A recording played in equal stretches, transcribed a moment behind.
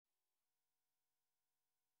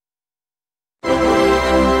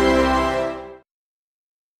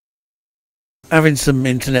having some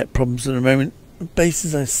internet problems at the moment. The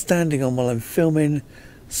bases I'm standing on while I'm filming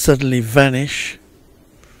suddenly vanish.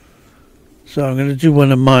 So I'm going to do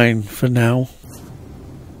one of mine for now.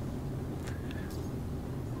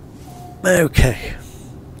 Okay.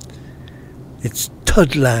 It's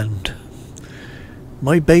Tudland.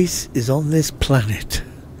 My base is on this planet.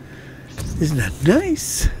 Isn't that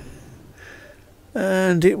nice?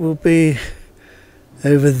 And it will be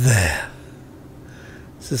over there.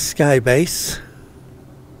 It's a sky base.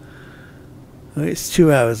 Oh, it's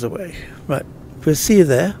 2 hours away. Right, we'll see you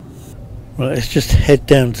there. Right, let's just head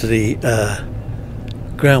down to the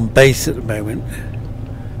ground base at the moment.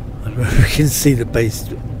 I don't know if we can see the base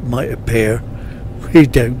might appear. We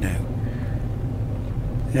don't know.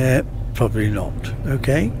 Probably not.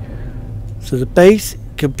 Okay. So the base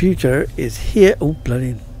computer is here. Oh,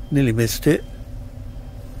 bloody, nearly missed it.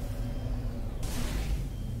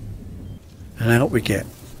 And out we get.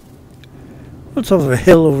 On top of a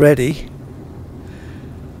hill already.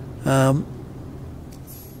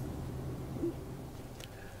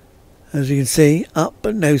 As you can see, up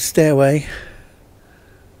but no stairway.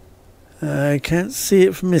 I can't see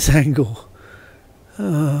it from this angle.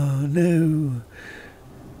 Oh no.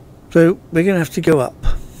 So we're going to have to go up.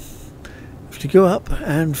 Have to go up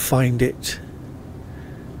and find it.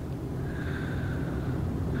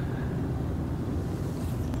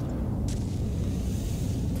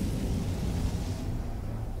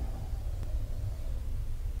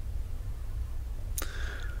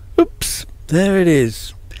 Oops, there it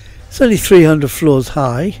is. It's only 300 floors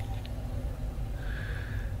high.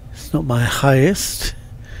 It's not my highest.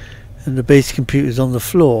 And the base computer's on the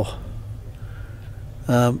floor.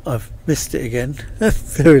 I've missed it again.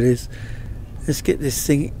 There it is. Let's get this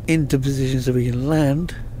thing into position so we can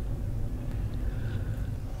land.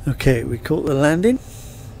 Okay, we caught the landing.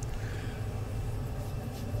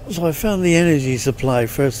 So I found the energy supply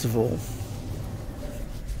first of all.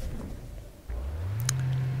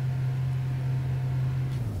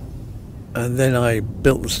 And then I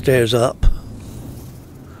built the stairs up.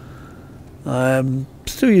 I'm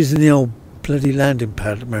still using the old bloody landing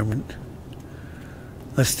pad at the moment.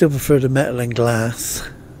 I still prefer the metal and glass.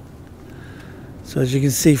 So as you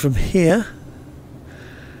can see from here,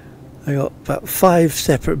 I got about 5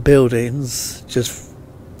 separate buildings just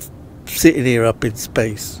sitting here up in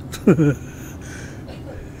space.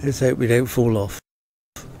 Let's hope we don't fall off.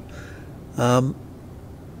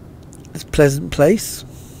 It's a pleasant place.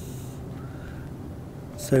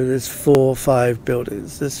 So there's 4 or 5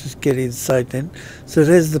 buildings. Let's just get inside then. So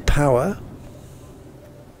there's the power.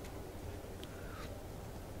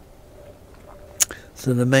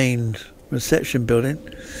 So the main reception building.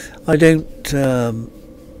 I don't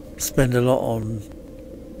spend a lot on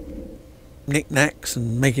knickknacks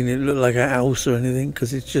and making it look like a house or anything,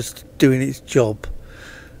 because it's just doing its job.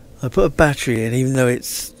 I put a battery in, even though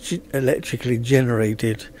it's electrically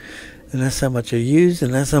generated, and that's how much I used,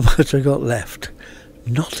 and that's how much I got left.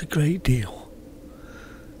 Not a great deal.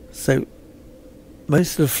 So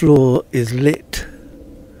most of the floor is lit.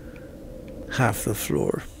 Half the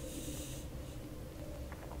floor.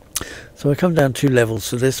 So I come down 2 levels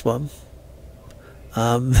for this one.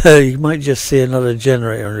 You might just see another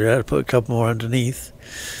generator on here. I'll put a couple more underneath.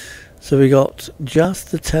 So we got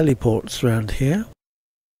just the teleports around here.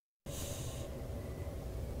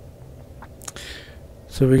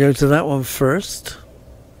 So we go to that one first.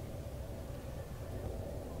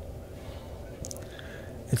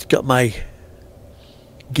 It's got my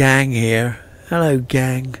gang here. Hello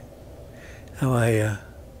gang. How are you?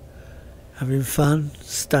 Having fun?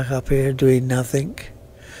 Stuck up here doing nothing?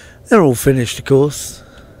 They're all finished of course,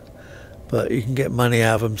 but you can get money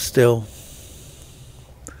out of them still.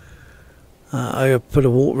 I put a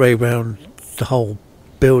walkway around the whole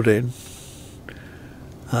building.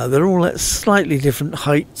 They're all at slightly different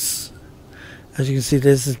heights. As you can see,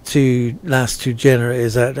 there's the last two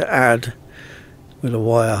generators I had to add with a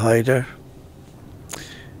wire hider.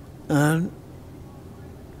 And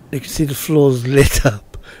you can see the floors lit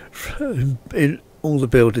up in all the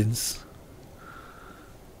buildings.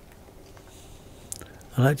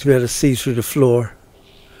 I like to be able to see through the floor,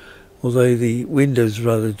 although the window's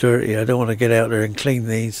rather dirty. I don't want to get out there and clean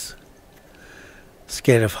these.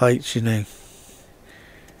 Scared of heights, you know.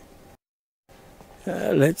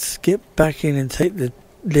 Let's get back in and take the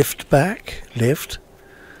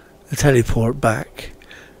the teleport back.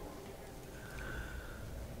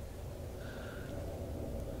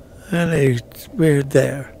 And we're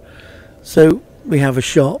there. So we have a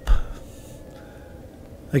shop.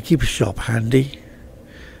 I keep a shop handy.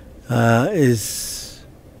 Is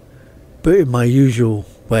but in my usual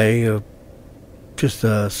way of just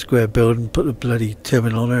a square building, put the bloody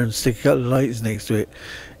terminal on there and stick a couple of lights next to it.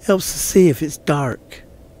 It helps to see if it's dark.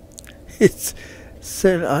 It's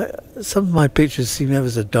so some of my pictures seem ever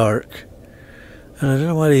so dark, and I don't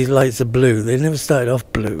know why these lights are blue. They never started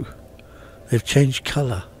off blue. They've changed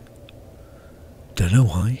colour. Don't know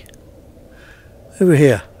why. Over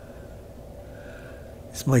here,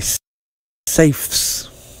 it's my safes.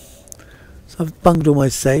 So I've bunged all my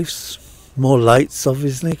safes. More lights,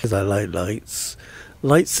 obviously, because I like lights.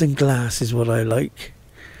 Lights and glass is what I like,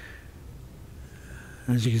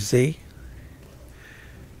 as you can see.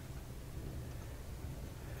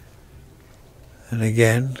 And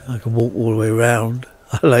again, I can walk all the way around.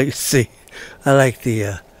 I like to see. I like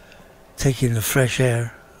the taking the fresh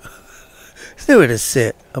air. There's nowhere to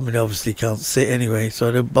sit. I mean, obviously can't sit anyway, so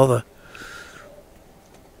I don't bother.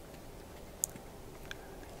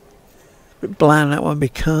 A bit bland, that one,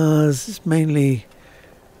 because it's mainly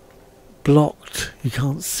blocked. You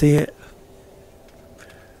can't see it.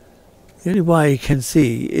 The only way you can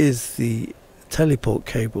see is the teleport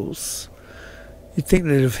cables. You'd think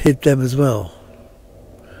they'd have hid them as well.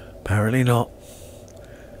 Apparently not.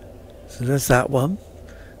 So that's that one.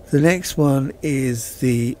 The next one is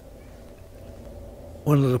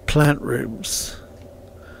one of the plant rooms.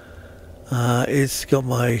 It's got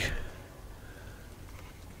my,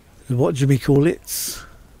 what do we call it?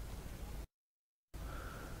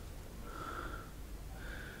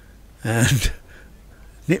 And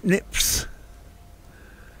nip-nips.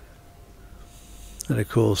 And of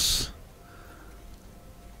course,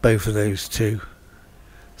 both of those two.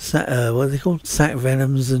 What are they called? Sac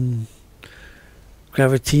venoms and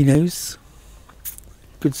gravitinos.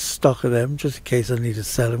 Good stock of them, just in case I need to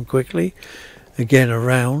sell them quickly. Again,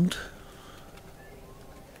 around.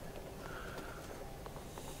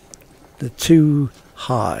 They're too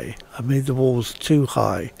high. I made the walls too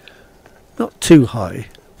high. Not too high,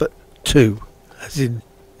 but 2, as in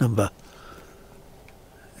number.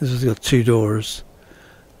 This has got 2 doors.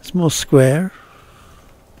 It's more square,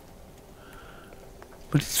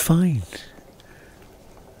 but it's fine.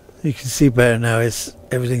 You can see better now.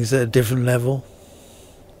 Everything's at a different level.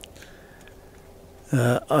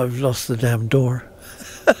 I've lost the damn door.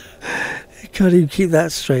 I can't even keep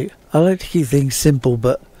that straight. I like to keep things simple,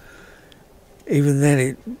 but even then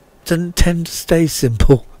it doesn't tend to stay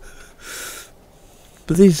simple.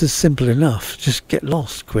 But these are simple enough. Just get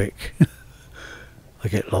lost quick. I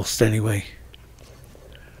get lost anyway.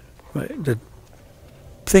 Right, the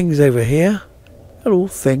thing's over here. Hello,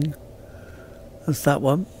 thing. That's that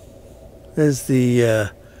one. There's the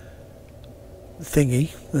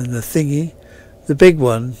thingy, and the thingy. The big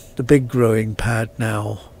one, the big growing pad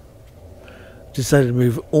now. Decided to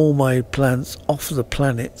move all my plants off the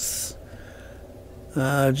planets.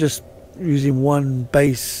 Just using one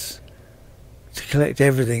base to collect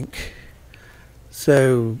everything.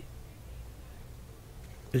 So,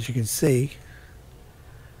 as you can see,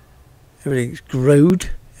 everything's growed.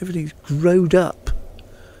 Everything's growed up.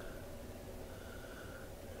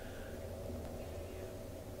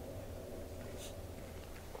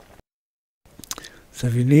 So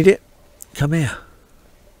if you need it, come here.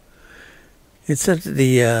 It's at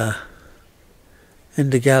the end of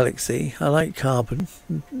the galaxy. I like carbon,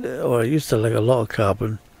 or I used to like a lot of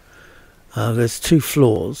carbon. There's 2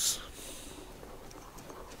 floors,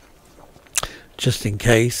 just in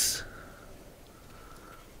case.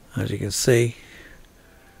 As you can see,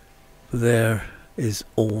 there is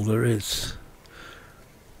all there is.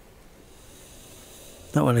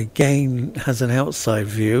 That one again has an outside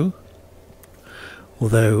view.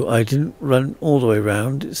 Although I didn't run all the way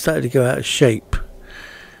around, it started to go out of shape.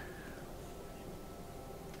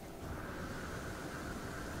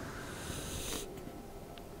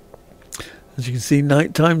 As you can see,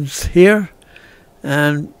 night time's here,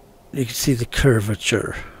 and you can see the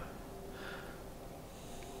curvature.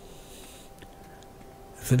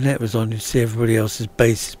 If the net was on, you'd see everybody else's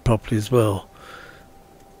bases properly as well.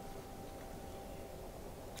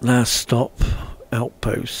 Last stop,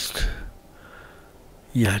 outpost.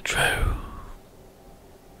 Yadro.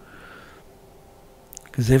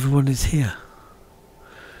 Because everyone is here.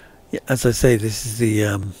 Yeah, as I say, this is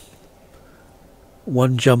the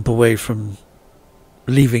one jump away from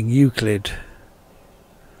leaving Euclid.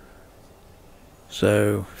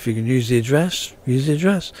 So if you can use the address, use the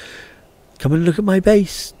address. Come and look at my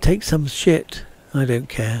base. Take some shit. I don't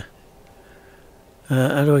care.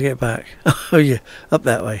 How do I get back? Oh yeah, up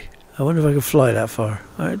that way. I wonder if I can fly that far.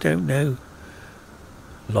 I don't know.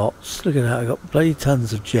 Lots. Look at that. I got bloody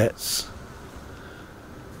tons of jets.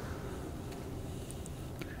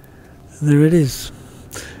 And there it is.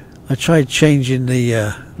 I tried changing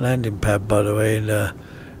the landing pad, by the way, and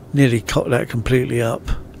nearly cocked that completely up.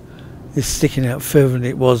 It's sticking out further than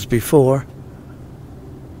it was before,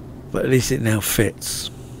 but at least it now fits.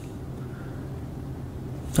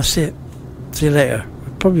 That's it. See you later.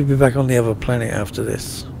 We'll probably be back on the other planet after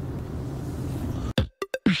this.